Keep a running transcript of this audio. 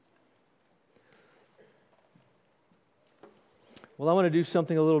Well, I want to do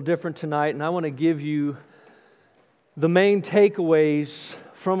something a little different tonight, and I want to give you the main takeaways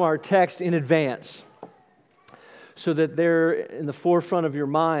from our text in advance so that they're in the forefront of your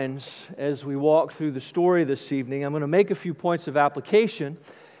minds as we walk through the story this evening. I'm going to make a few points of application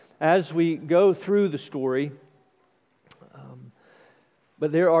as we go through the story.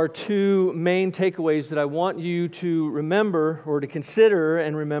 But there are two main takeaways that I want you to remember or to consider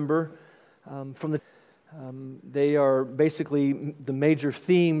and remember from the they are basically the major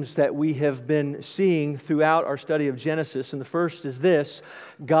themes that we have been seeing throughout our study of Genesis. And the first is this: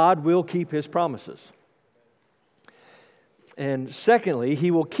 God will keep His promises. And secondly,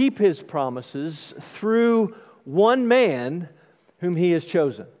 He will keep His promises through one man whom He has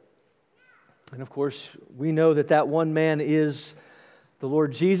chosen. And of course, we know that that one man is the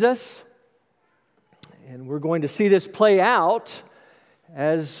Lord Jesus. And we're going to see this play out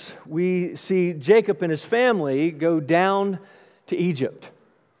as we see Jacob and his family go down to Egypt.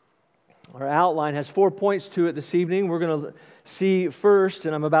 Our outline has 4 points to it this evening. We're going to see first,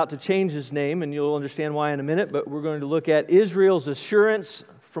 and I'm about to change his name, and you'll understand why in a minute, but we're going to look at Israel's assurance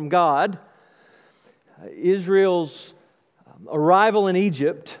from God, Israel's arrival in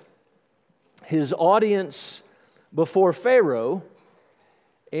Egypt, his audience before Pharaoh,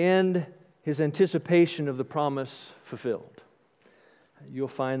 and his anticipation of the promise fulfilled. You'll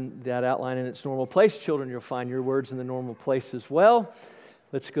find that outline in its normal place. Children, you'll find your words in the normal place as well.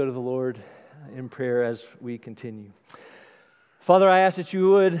 Let's go to the Lord in prayer as we continue. Father, I ask that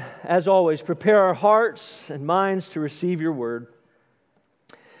you would, as always, prepare our hearts and minds to receive your word.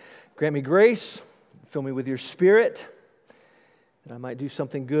 Grant me grace, fill me with your Spirit, that I might do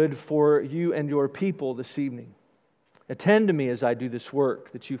something good for you and your people this evening. Attend to me as I do this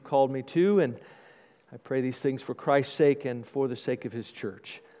work that you've called me to, and I pray these things for Christ's sake and for the sake of His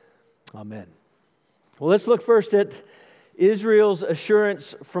church. Amen. Well, let's look first at Israel's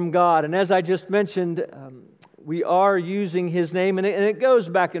assurance from God. And as I just mentioned, we are using his name, and it goes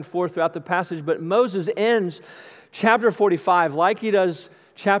back and forth throughout the passage, but Moses ends chapter 45, like he does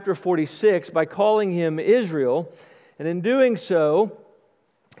chapter 46, by calling him Israel. And in doing so,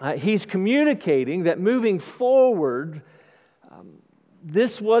 he's communicating that moving forward,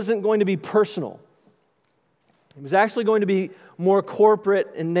 this wasn't going to be personal. It was actually going to be more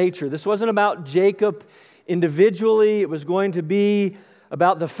corporate in nature. This wasn't about Jacob individually. It was going to be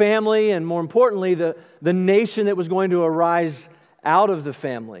about the family and, more importantly, the nation that was going to arise out of the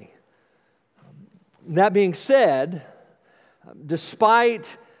family. That being said,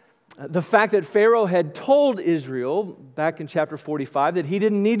 despite the fact that Pharaoh had told Israel back in chapter 45 that he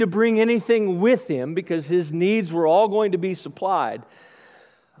didn't need to bring anything with him because his needs were all going to be supplied,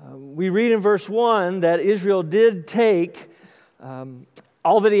 we read in verse 1 that Israel did take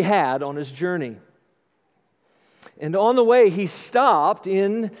all that he had on his journey. And on the way, he stopped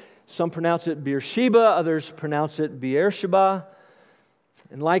in, some pronounce it Beersheba, others pronounce it Beersheba.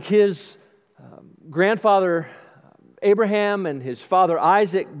 And like his grandfather Abraham and his father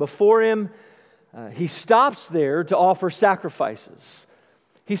Isaac before him, he stops there to offer sacrifices.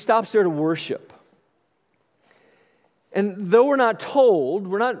 He stops there to worship. And though we're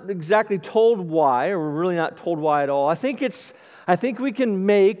not exactly told why, or we're really not told why at all, I think we can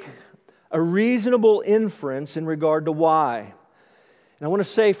make a reasonable inference in regard to why. And I want to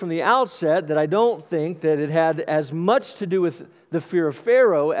say from the outset that I don't think that it had as much to do with the fear of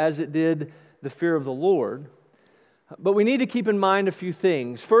Pharaoh as it did the fear of the Lord. But we need to keep in mind a few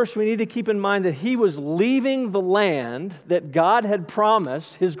things. First, we need to keep in mind that he was leaving the land that God had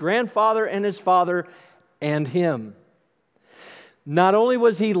promised his grandfather and his father and him. Not only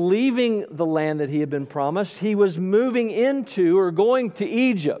was he leaving the land that he had been promised, he was moving into or going to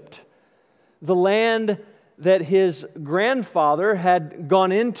Egypt, the land that his grandfather had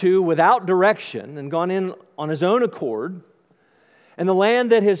gone into without direction and gone in on his own accord, and the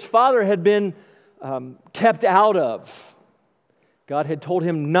land that his father had been kept out of. God had told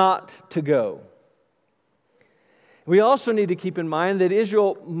him not to go. We also need to keep in mind that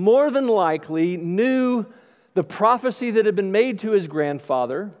Israel more than likely knew the prophecy that had been made to his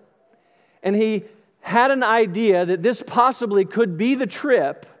grandfather, and he had an idea that this possibly could be the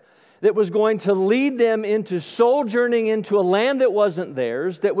trip that was going to lead them into sojourning into a land that wasn't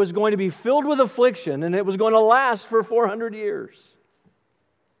theirs, that was going to be filled with affliction, and it was going to last for 400 years.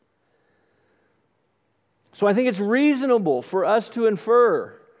 So I think it's reasonable for us to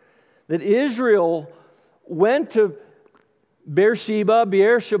infer that Israel went to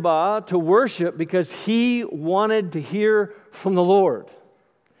Beersheba to worship because he wanted to hear from the Lord.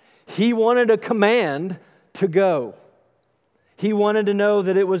 He wanted a command to go. He wanted to know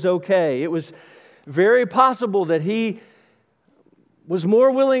that it was okay. It was very possible that he was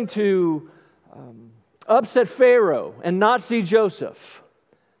more willing to upset Pharaoh and not see Joseph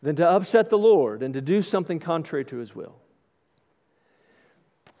than to upset the Lord and to do something contrary to His will.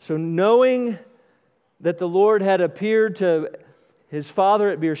 So knowing that the Lord had appeared to his father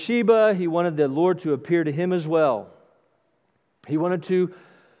at Beersheba, he wanted the Lord to appear to him as well. He wanted to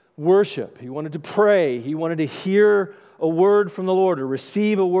worship. He wanted to pray. He wanted to hear a word from the Lord, or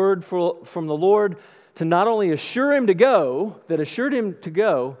receive a word from the Lord to not only assure him to go,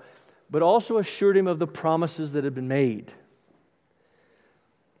 but also assured him of the promises that had been made.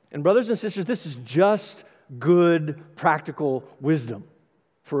 And brothers and sisters, this is just good, practical wisdom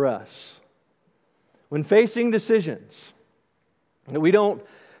for us. When facing decisions, we don't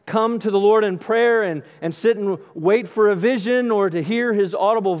come to the Lord in prayer and sit and wait for a vision or to hear His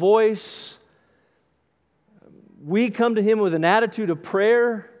audible voice. We come to Him with an attitude of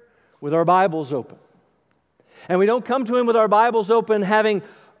prayer with our Bibles open. And we don't come to Him with our Bibles open, having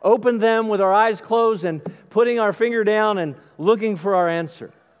opened them with our eyes closed and putting our finger down and looking for our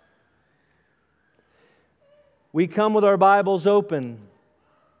answer. We come with our Bibles open,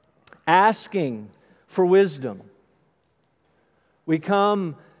 asking for wisdom. We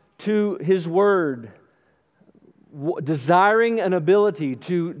come to His Word, desiring an ability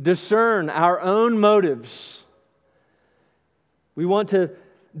to discern our own motives. We want to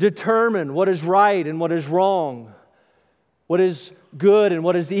determine what is right and what is wrong, what is good and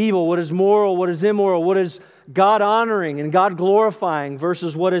what is evil, what is moral, what is immoral, what is God-honoring and God-glorifying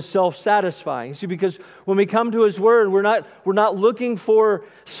versus what is self-satisfying. See, because when we come to His Word, we're not looking for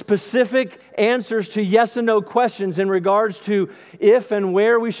specific answers to yes and no questions in regards to if and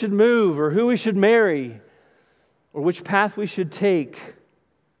where we should move, or who we should marry, or which path we should take.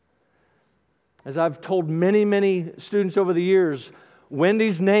 As I've told many, many students over the years,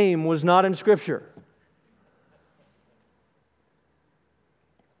 Wendy's name was not in Scripture.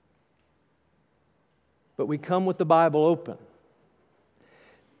 But we come with the Bible open.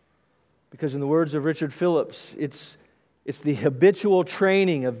 Because in the words of Richard Phillips, it's the habitual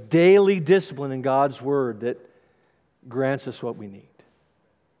training of daily discipline in God's Word that grants us what we need.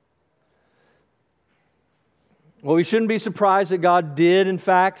 Well, we shouldn't be surprised that God did, in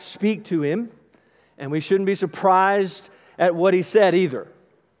fact, speak to him. And we shouldn't be surprised at what He said either.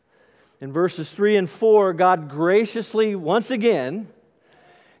 In verses 3 and 4, God graciously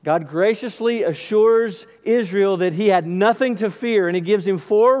assures Israel that he had nothing to fear, and He gives him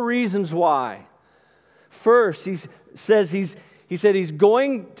 4 reasons why. First, He said he's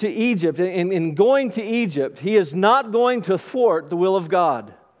going to Egypt, and in going to Egypt, he is not going to thwart the will of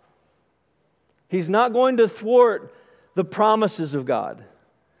God. He's not going to thwart the promises of God.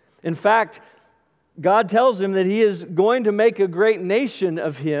 In fact, God tells him that He is going to make a great nation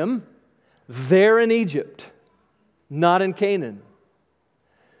of him there in Egypt, not in Canaan.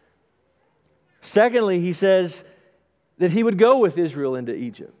 Secondly, He says that He would go with Israel into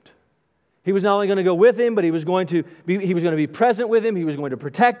Egypt. He was not only going to go with him, but He was going to be present with him. He was going to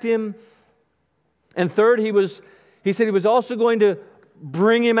protect him. And third, He said He was also going to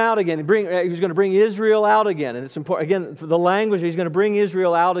bring him out again. He was going to bring Israel out again. And it's important, again, for the language, He's going to bring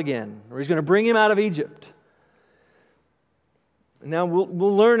Israel out again, or He's going to bring him out of Egypt. Now,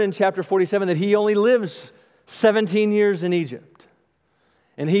 we'll learn in chapter 47 that he only lives 17 years in Egypt.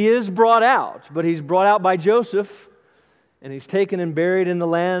 And he is brought out, but he's brought out by Joseph, and he's taken and buried in the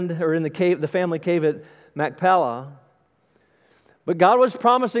land, or in the cave, the family cave at Machpelah. But God was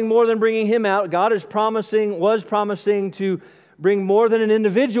promising more than bringing him out. God was promising to bring more than an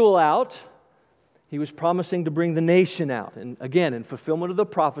individual out. He was promising to bring the nation out. And again, in fulfillment of the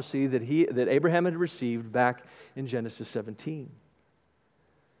prophecy that Abraham had received back in Genesis 17.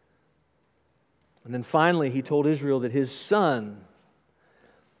 And then finally, He told Israel that his son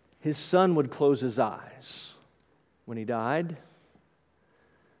would close his eyes when he died.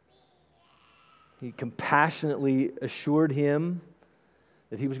 He compassionately assured him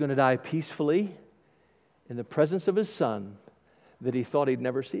that he was going to die peacefully in the presence of his son that he thought he'd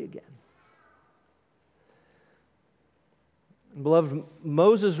never see again. Beloved,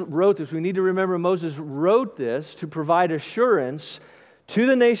 Moses wrote this. We need to remember Moses wrote this to provide assurance to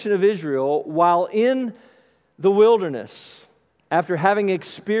the nation of Israel while in the wilderness, after having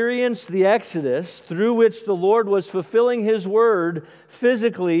experienced the Exodus through which the Lord was fulfilling His word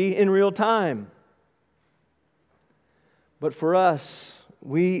physically in real time. But for us,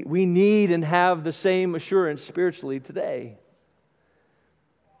 we need and have the same assurance spiritually today.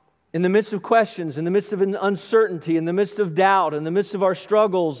 In the midst of questions, in the midst of uncertainty, in the midst of doubt, in the midst of our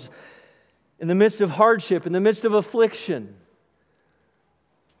struggles, in the midst of hardship, in the midst of affliction,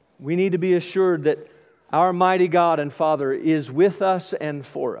 we need to be assured that Our mighty God and Father is with us and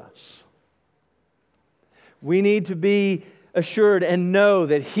for us. We need to be assured and know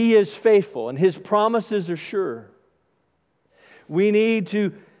that He is faithful and His promises are sure. We need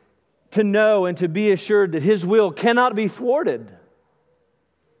to know and to be assured that His will cannot be thwarted.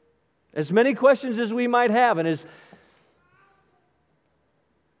 As many questions as we might have, and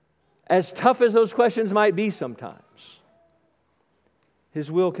as tough as those questions might be sometimes, His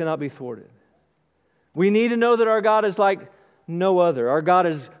will cannot be thwarted. We need to know that our God is like no other. Our God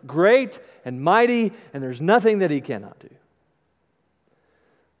is great and mighty, and there's nothing that He cannot do.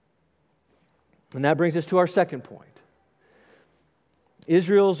 And that brings us to our second point.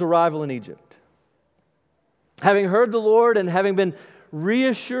 Israel's arrival in Egypt. Having heard the Lord and having been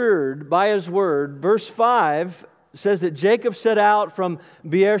reassured by His word, verse 5 says that Jacob set out from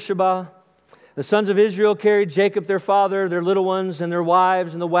Beersheba. The sons of Israel carried Jacob their father, their little ones, and their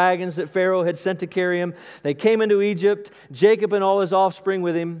wives, and the wagons that Pharaoh had sent to carry him. They came into Egypt, Jacob and all his offspring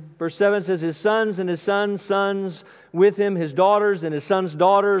with him. Verse 7 says, his sons and his sons' sons with him, his daughters and his sons'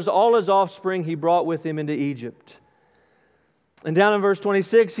 daughters, all his offspring he brought with him into Egypt. And down in verse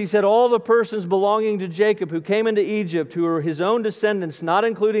 26, he said, all the persons belonging to Jacob who came into Egypt, who were his own descendants, not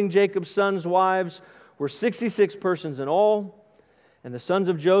including Jacob's sons' wives, were 66 persons in all. And the sons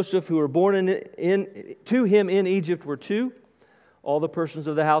of Joseph who were born to him in Egypt were 2. All the persons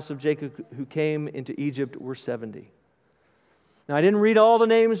of the house of Jacob who came into Egypt were 70. Now, I didn't read all the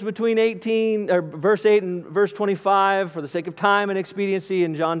names between verse 8 and verse 25 for the sake of time and expediency,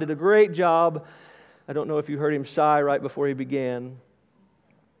 and John did a great job. I don't know if you heard him sigh right before he began.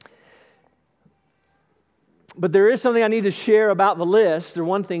 But there is something I need to share about the list. There's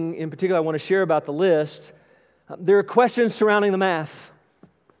one thing in particular I want to share about the list. There are questions surrounding the math.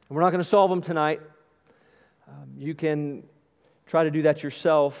 And we're not going to solve them tonight. You can try to do that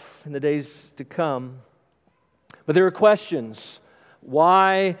yourself in the days to come. But there are questions.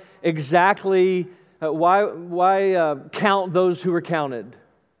 Why exactly, why count those who were counted?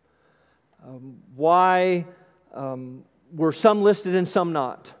 Why were some listed and some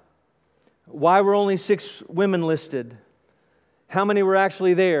not? Why were only 6 women listed? How many were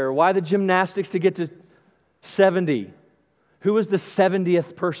actually there? Why the gymnastics to get to 70? Who was the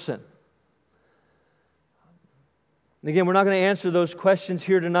 70th person? And again, we're not going to answer those questions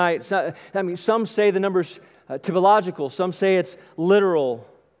here tonight. Some say the number's typological. Some say it's literal.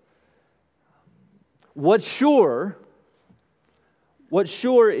 What's sure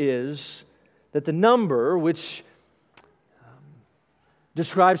is that the number, which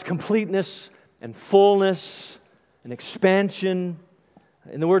describes completeness and fullness and expansion,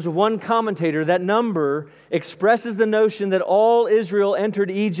 in the words of one commentator, that number expresses the notion that all Israel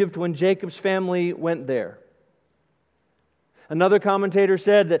entered Egypt when Jacob's family went there. Another commentator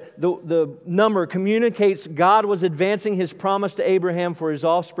said that the number communicates God was advancing His promise to Abraham for his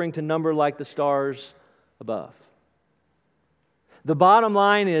offspring to number like the stars above. The bottom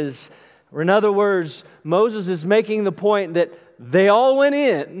line is, or in other words, Moses is making the point that they all went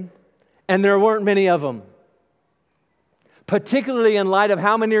in and there weren't many of them. Particularly in light of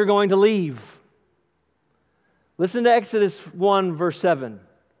how many are going to leave. Listen to Exodus 1, verse 7.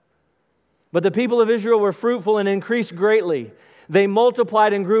 But the people of Israel were fruitful and increased greatly. They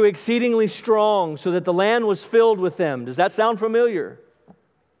multiplied and grew exceedingly strong, so that the land was filled with them. Does that sound familiar?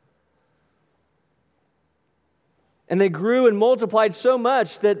 And they grew and multiplied so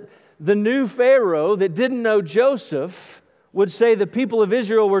much that the new Pharaoh that didn't know Joseph would say the people of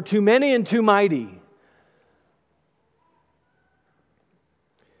Israel were too many and too mighty.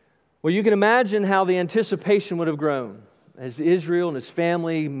 Well, you can imagine how the anticipation would have grown as Israel and his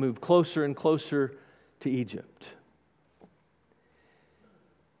family moved closer and closer to Egypt.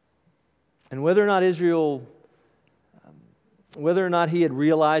 And whether or not he had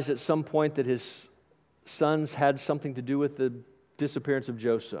realized at some point that his sons had something to do with the disappearance of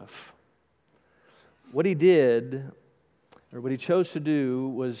Joseph, what he did, or what he chose to do,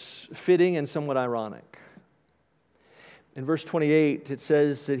 was fitting and somewhat ironic. In verse 28, it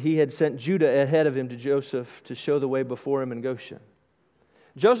says that he had sent Judah ahead of him to Joseph to show the way before him in Goshen.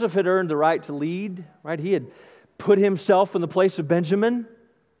 Joseph had earned the right to lead, right? He had put himself in the place of Benjamin,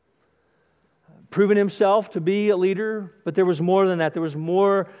 proven himself to be a leader, but there was more than that. There was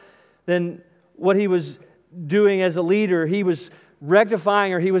more than what he was doing as a leader. He was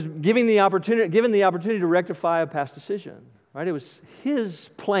rectifying, or he was given the opportunity to rectify a past decision, right? It was his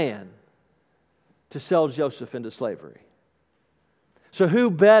plan to sell Joseph into slavery. So who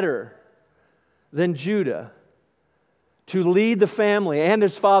better than Judah to lead the family and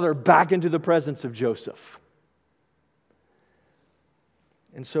his father back into the presence of Joseph?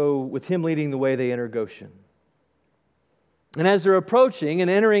 And so, with him leading the way, they enter Goshen. And as they're approaching and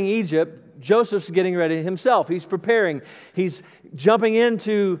entering Egypt, Joseph's getting ready himself. He's preparing. He's jumping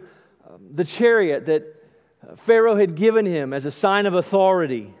into the chariot that Pharaoh had given him as a sign of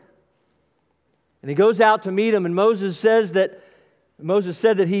authority. And he goes out to meet him, and Moses said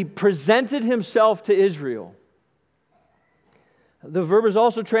that he presented himself to Israel. The verb is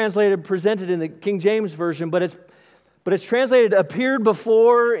also translated presented in the King James Version, but it's translated appeared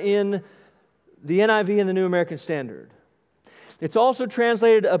before in the NIV and the New American Standard. It's also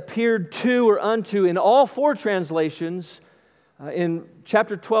translated appeared to or unto in all four translations in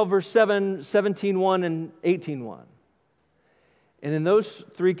chapter 12, verse 7, 17:1, and 18:1. And in those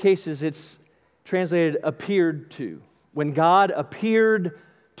three cases, it's translated appeared to, when God appeared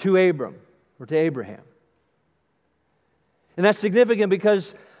to Abram or to Abraham. And that's significant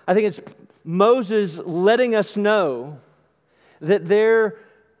because I think it's Moses letting us know that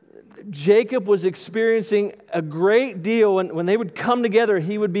Jacob was experiencing a great deal, when they would come together,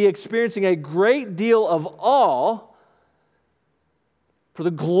 he would be experiencing a great deal of awe for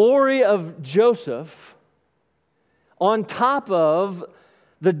the glory of Joseph on top of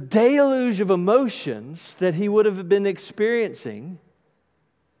the deluge of emotions that he would have been experiencing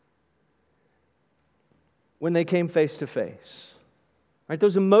when they came face to face. Right?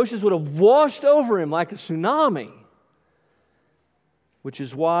 Those emotions would have washed over him like a tsunami, which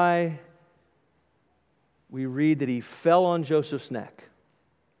is why we read that he fell on Joseph's neck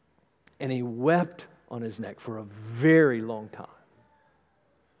and he wept on his neck for a very long time.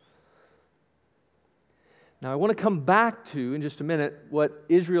 Now, I want to come back to, in just a minute, what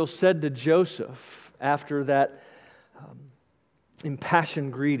Israel said to Joseph after that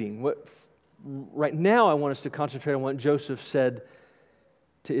impassioned greeting. Right now, I want us to concentrate on what Joseph said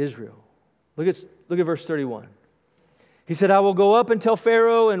to Israel. Look at verse 31. He said, "I will go up and tell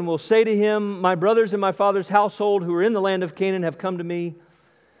Pharaoh and will say to him, my brothers and my father's household who are in the land of Canaan have come to me.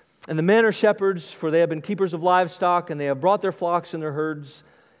 And the men are shepherds, for they have been keepers of livestock, and they have brought their flocks and their herds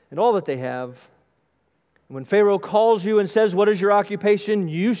and all that they have. When Pharaoh calls you and says, 'What is your occupation?'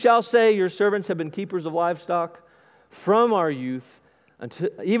 you shall say, 'Your servants have been keepers of livestock from our youth,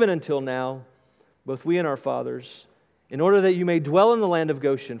 even until now, both we and our fathers, in order that you may dwell in the land of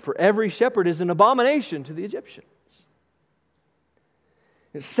Goshen. For every shepherd is an abomination to the Egyptians.'"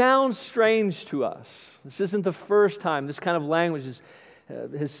 It sounds strange to us. This isn't the first time this kind of language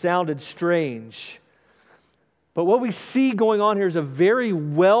has sounded strange. But what we see going on here is a very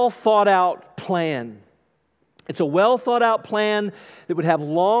well thought out plan. It's a well thought out plan that would have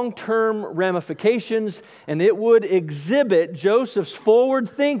long-term ramifications, and it would exhibit Joseph's forward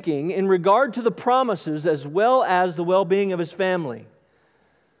thinking in regard to the promises as well as the well-being of his family.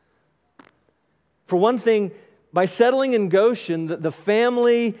 For one thing, by settling in Goshen, the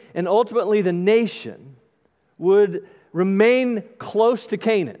family and ultimately the nation would remain close to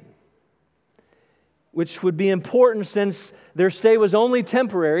Canaan, which would be important since their stay was only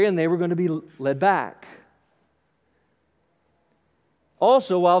temporary and they were going to be led back.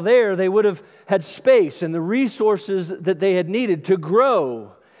 Also, while there, they would have had space and the resources that they had needed to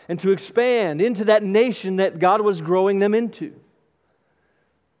grow and to expand into that nation that God was growing them into.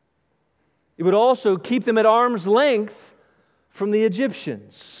 It would also keep them at arm's length from the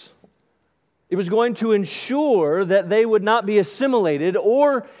Egyptians. It was going to ensure that they would not be assimilated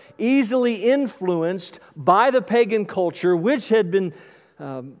or easily influenced by the pagan culture, which they had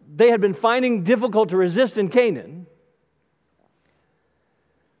been finding difficult to resist in Canaan.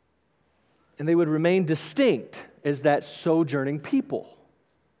 And they would remain distinct as that sojourning people.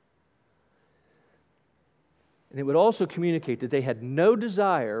 And it would also communicate that they had no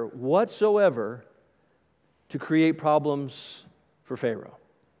desire whatsoever to create problems for Pharaoh.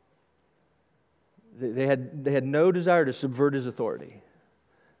 They had no desire to subvert his authority.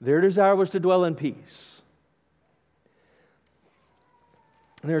 Their desire was to dwell in peace.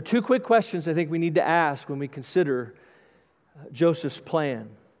 And there are two quick questions I think we need to ask when we consider Joseph's plan.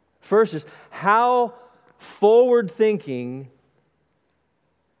 First is, how forward-thinking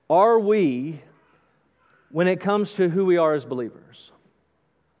are we when it comes to who we are as believers?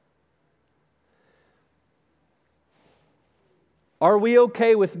 Are we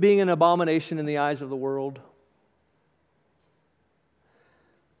okay with being an abomination in the eyes of the world?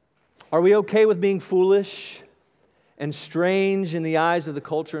 Are we okay with being foolish and strange in the eyes of the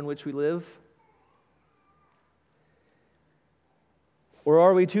culture in which we live? Or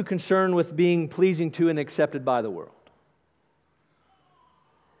are we too concerned with being pleasing to and accepted by the world?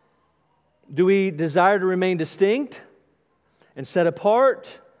 Do we desire to remain distinct and set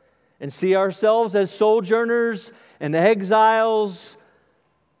apart and see ourselves as sojourners and exiles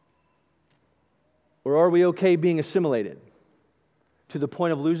Or are we okay being assimilated to the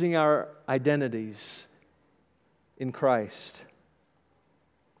point of losing our identities in Christ?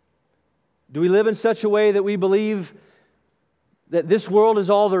 Do we live in such a way that we believe that this world is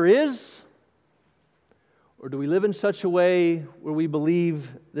all there is? Or do we live in such a way where we believe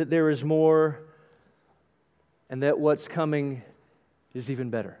that there is more and that what's coming is even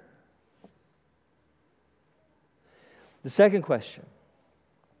better? The second question,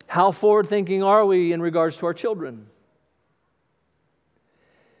 how forward-thinking are we in regards to our children?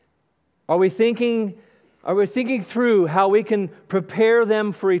 Are we thinking through how we can prepare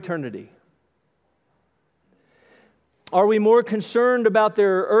them for eternity? Are we more concerned about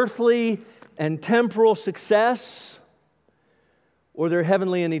their earthly and temporal success or their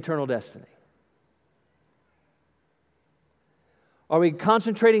heavenly and eternal destiny? Are we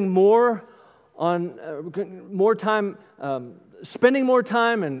concentrating more on spending more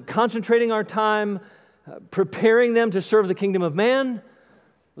time and concentrating our time preparing them to serve the kingdom of man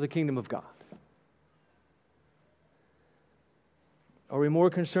or the kingdom of God? Are we more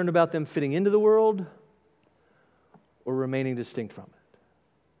concerned about them fitting into the world or remaining distinct from it?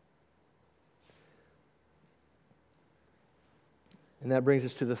 And that brings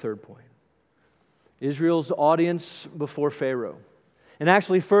us to the third point. Israel's audience before Pharaoh. And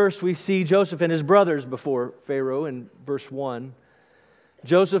actually, first we see Joseph and his brothers before Pharaoh in verse 1.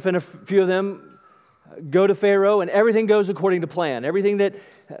 Joseph and a few of them go to Pharaoh, and everything goes according to plan. Everything that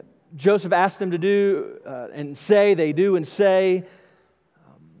Joseph asked them to do and say, they do and say.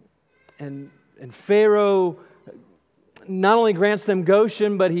 And Pharaoh not only grants them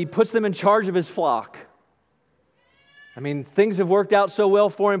Goshen, but he puts them in charge of his flock. I mean, things have worked out so well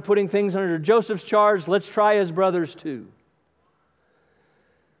for him, putting things under Joseph's charge. Let's try his brothers too.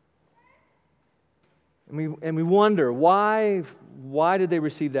 And we wonder, why did they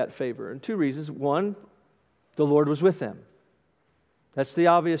receive that favor? And two reasons. One, the Lord was with them. That's the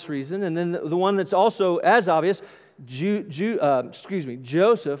obvious reason. And then the one that's also as obvious,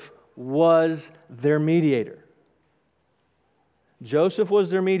 Joseph was their mediator. Joseph was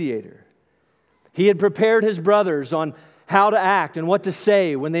their mediator. He had prepared his brothers on how to act and what to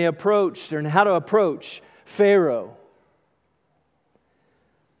say when they approached, and how to approach Pharaoh.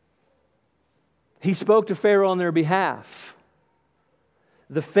 He spoke to Pharaoh on their behalf.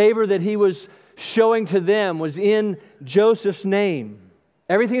 The favor that he was showing to them was in Joseph's name.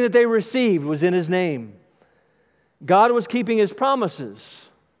 Everything that they received was in his name. God was keeping his promises,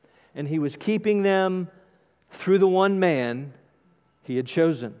 and he was keeping them through the one man he had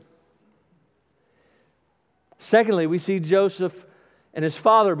chosen. Secondly, we see Joseph and his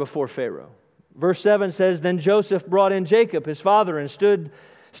father before Pharaoh. Verse 7 says, "Then Joseph brought in Jacob, his father, and stood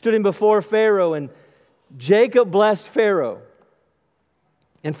him before Pharaoh, and Jacob blessed Pharaoh.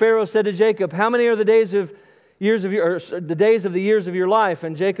 And Pharaoh said to Jacob, 'How many are the days of the years of your life?'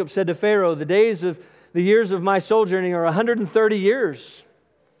 And Jacob said to Pharaoh, 'The years of my sojourning are 130 years.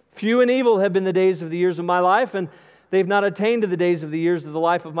 Few and evil have been the days of the years of my life, and they've not attained to the days of the years of the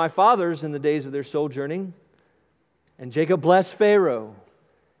life of my fathers in the days of their sojourning.' And Jacob blessed Pharaoh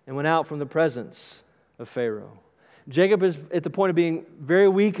and went out from the presence of Pharaoh." Jacob is at the point of being very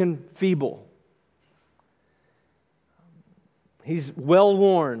weak and feeble. He's well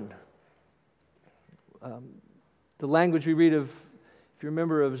worn. The language we read of, if you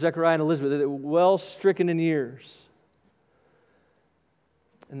remember, of Zechariah and Elizabeth, they were well stricken in years.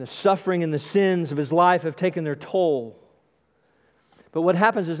 And the suffering and the sins of his life have taken their toll. But what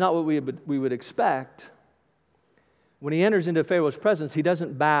happens is not what we would expect. When he enters into Pharaoh's presence, he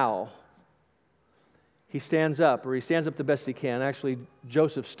doesn't bow. He stands up, or he stands up the best he can. Actually,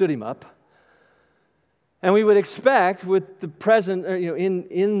 Joseph stood him up. And we would expect, with the present,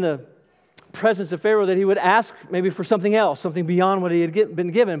 in the presence of Pharaoh, that he would ask maybe for something else, something beyond what he had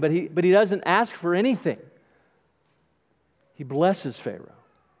been given. But he doesn't ask for anything. He blesses Pharaoh.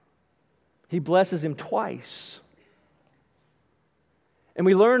 He blesses him twice. And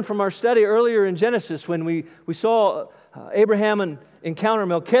we learned from our study earlier in Genesis when we saw Abraham encounter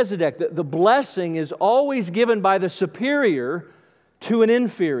Melchizedek that the blessing is always given by the superior to an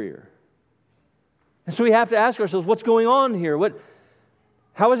inferior. And so we have to ask ourselves, what's going on here?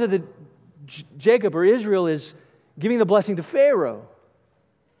 How is it that Jacob or Israel is giving the blessing to Pharaoh?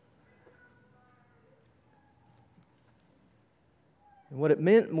 And what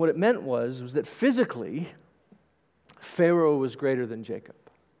it meant was that physically, Pharaoh was greater than Jacob.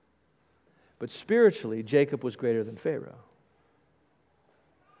 But spiritually, Jacob was greater than Pharaoh.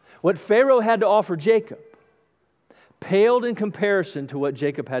 What Pharaoh had to offer Jacob paled in comparison to what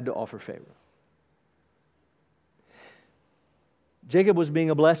Jacob had to offer Pharaoh. Jacob was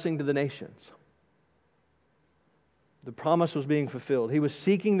being a blessing to the nations. The promise was being fulfilled. He was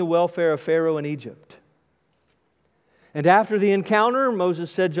seeking the welfare of Pharaoh in Egypt. And after the encounter,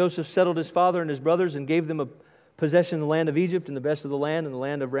 Moses said Joseph settled his father and his brothers and gave them a possession in the land of Egypt and the best of the land and the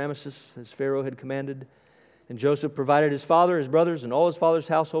land of Ramesses, as Pharaoh had commanded. And Joseph provided his father, his brothers, and all his father's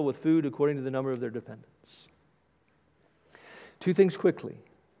household with food according to the number of their dependents. Two things quickly.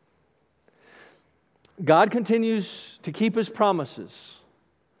 God continues to keep His promises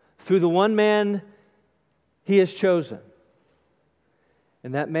through the one man He has chosen.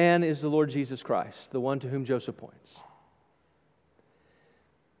 And that man is the Lord Jesus Christ, the one to whom Joseph points.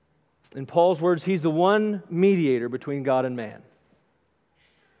 In Paul's words, He's the one mediator between God and man.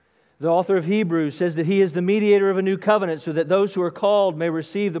 The author of Hebrews says that He is the mediator of a new covenant so that those who are called may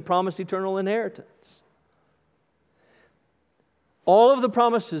receive the promised eternal inheritance. All of the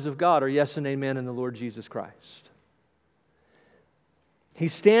promises of God are yes and amen in the Lord Jesus Christ. He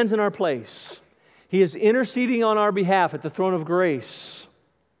stands in our place. He is interceding on our behalf at the throne of grace.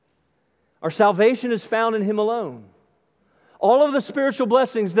 Our salvation is found in Him alone. All of the spiritual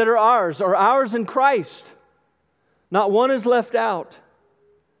blessings that are ours in Christ. Not one is left out.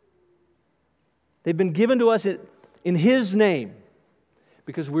 They've been given to us in His name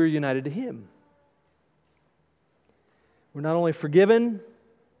because we're united to Him. We're not only forgiven,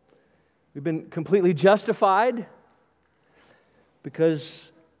 we've been completely justified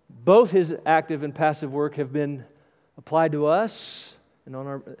because both His active and passive work have been applied to us and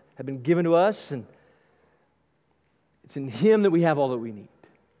have been given to us, and it's in Him that we have all that we need.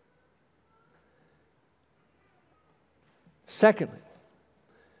 Secondly,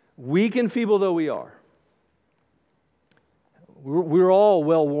 weak and feeble though we are, we're all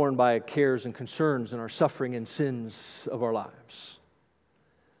well worn by cares and concerns and our suffering and sins of our lives.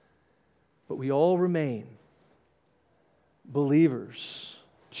 But we all remain believers,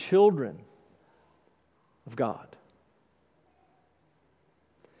 children of God.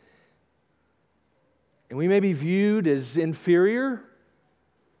 And we may be viewed as inferior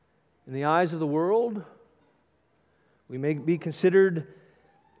in the eyes of the world. We may be considered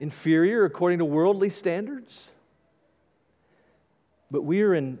inferior according to worldly standards. But we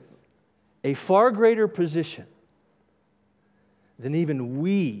are in a far greater position than even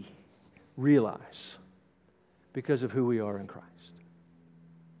we realize because of who we are in Christ.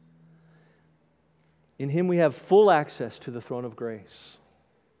 In Him we have full access to the throne of grace.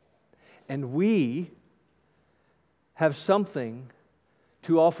 And we have something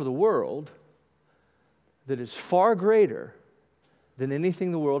to offer the world that is far greater than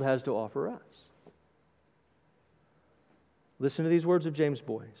anything the world has to offer us. Listen to these words of James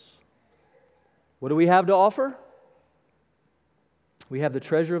Boyce. What do we have to offer? We have the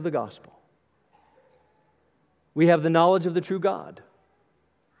treasure of the gospel. We have the knowledge of the true God.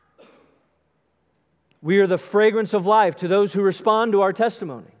 We are the fragrance of life to those who respond to our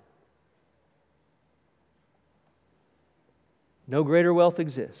testimony. No greater wealth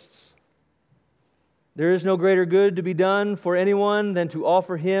exists. There is no greater good to be done for anyone than to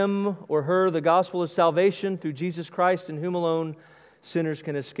offer him or her the gospel of salvation through Jesus Christ, in whom alone sinners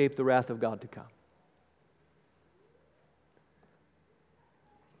can escape the wrath of God to come.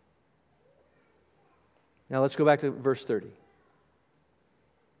 Now let's go back to verse 30.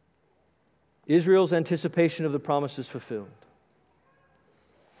 Israel's anticipation of the promise is fulfilled.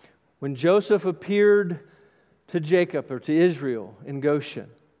 When Joseph appeared to Jacob or to Israel in Goshen,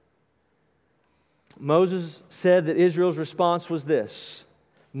 Moses said that Israel's response was this: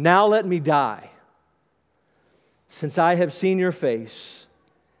 "Now let me die, since I have seen your face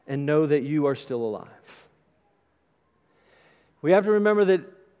and know that you are still alive." We have to remember that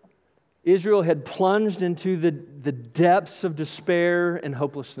Israel had plunged into the depths of despair and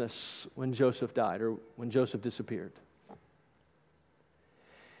hopelessness when Joseph died, or when Joseph disappeared.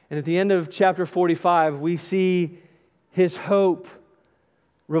 And at the end of chapter 45, we see his hope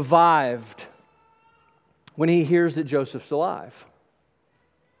revived when he hears that Joseph's alive.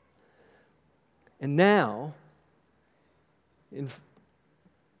 And now, in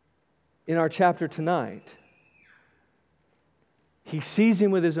our chapter tonight, he sees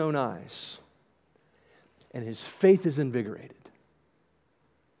him with his own eyes, and his faith is invigorated.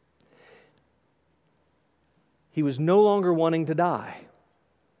 He was no longer wanting to die.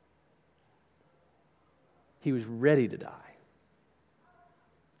 He was ready to die.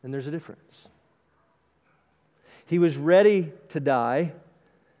 And there's a difference. He was ready to die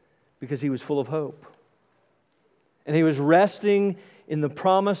because he was full of hope. And he was resting in the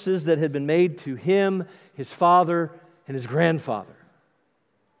promises that had been made to him, his father, and his grandfather.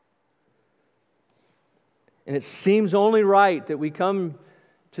 And it seems only right that we come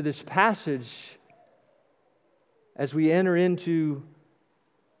to this passage as we enter into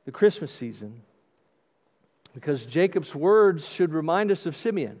the Christmas season, because Jacob's words should remind us of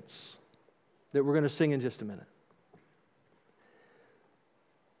Simeon's that we're going to sing in just a minute.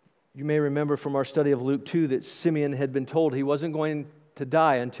 You may remember from our study of Luke 2 that Simeon had been told he wasn't going to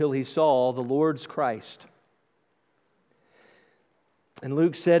die until he saw the Lord's Christ. And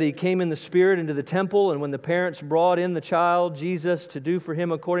Luke said he came in the Spirit into the temple, and when the parents brought in the child, Jesus, to do for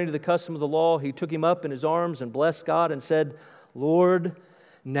him according to the custom of the law, he took him up in his arms and blessed God and said, Lord,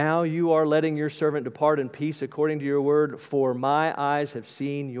 now you are letting your servant depart in peace according to your word, for my eyes have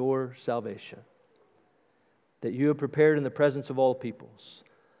seen your salvation, that you have prepared in the presence of all peoples,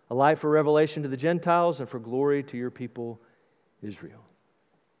 a light for revelation to the Gentiles and for glory to your people Israel.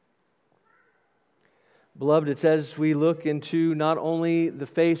 Beloved, it's as we look into not only the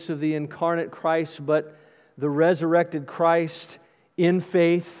face of the incarnate Christ, but the resurrected Christ in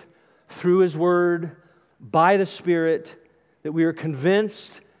faith, through His Word, by the Spirit, that we are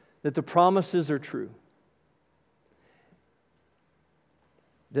convinced that the promises are true.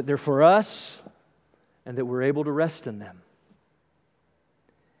 That they're for us, and that we're able to rest in them.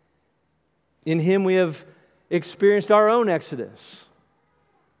 In Him we have experienced our own exodus.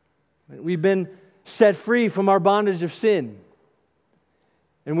 We've been set free from our bondage of sin.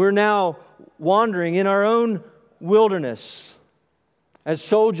 And we're now wandering in our own wilderness as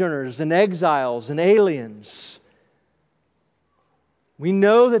sojourners and exiles and aliens. We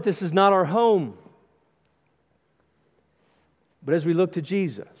know that this is not our home. But as we look to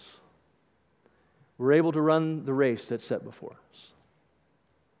Jesus, we're able to run the race that's set before us.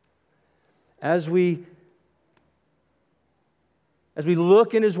 As we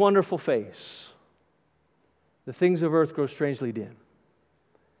look in His wonderful face, the things of earth grow strangely dim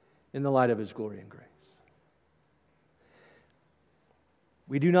in the light of His glory and grace.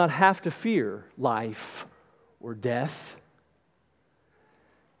 We do not have to fear life or death,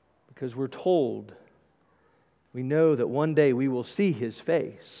 because we're told, we know that one day we will see His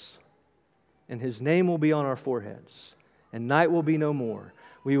face, and His name will be on our foreheads, and night will be no more.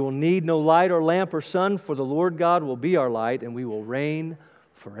 We will need no light or lamp or sun, for the Lord God will be our light, and we will reign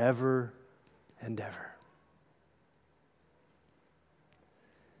forever and ever.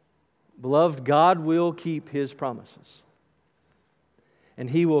 Beloved, God will keep His promises. And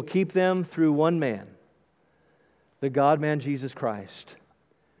He will keep them through one man, the God-man Jesus Christ,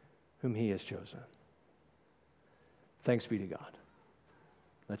 whom He has chosen. Thanks be to God.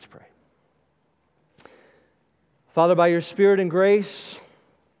 Let's pray. Father, by your Spirit and grace,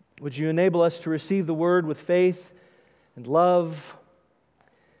 would you enable us to receive the Word with faith and love?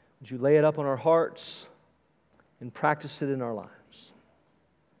 Would you lay it up on our hearts and practice it in our lives?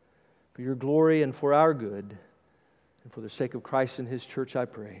 For your glory and for our good, and for the sake of Christ and His church, I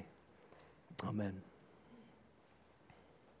pray. Amen.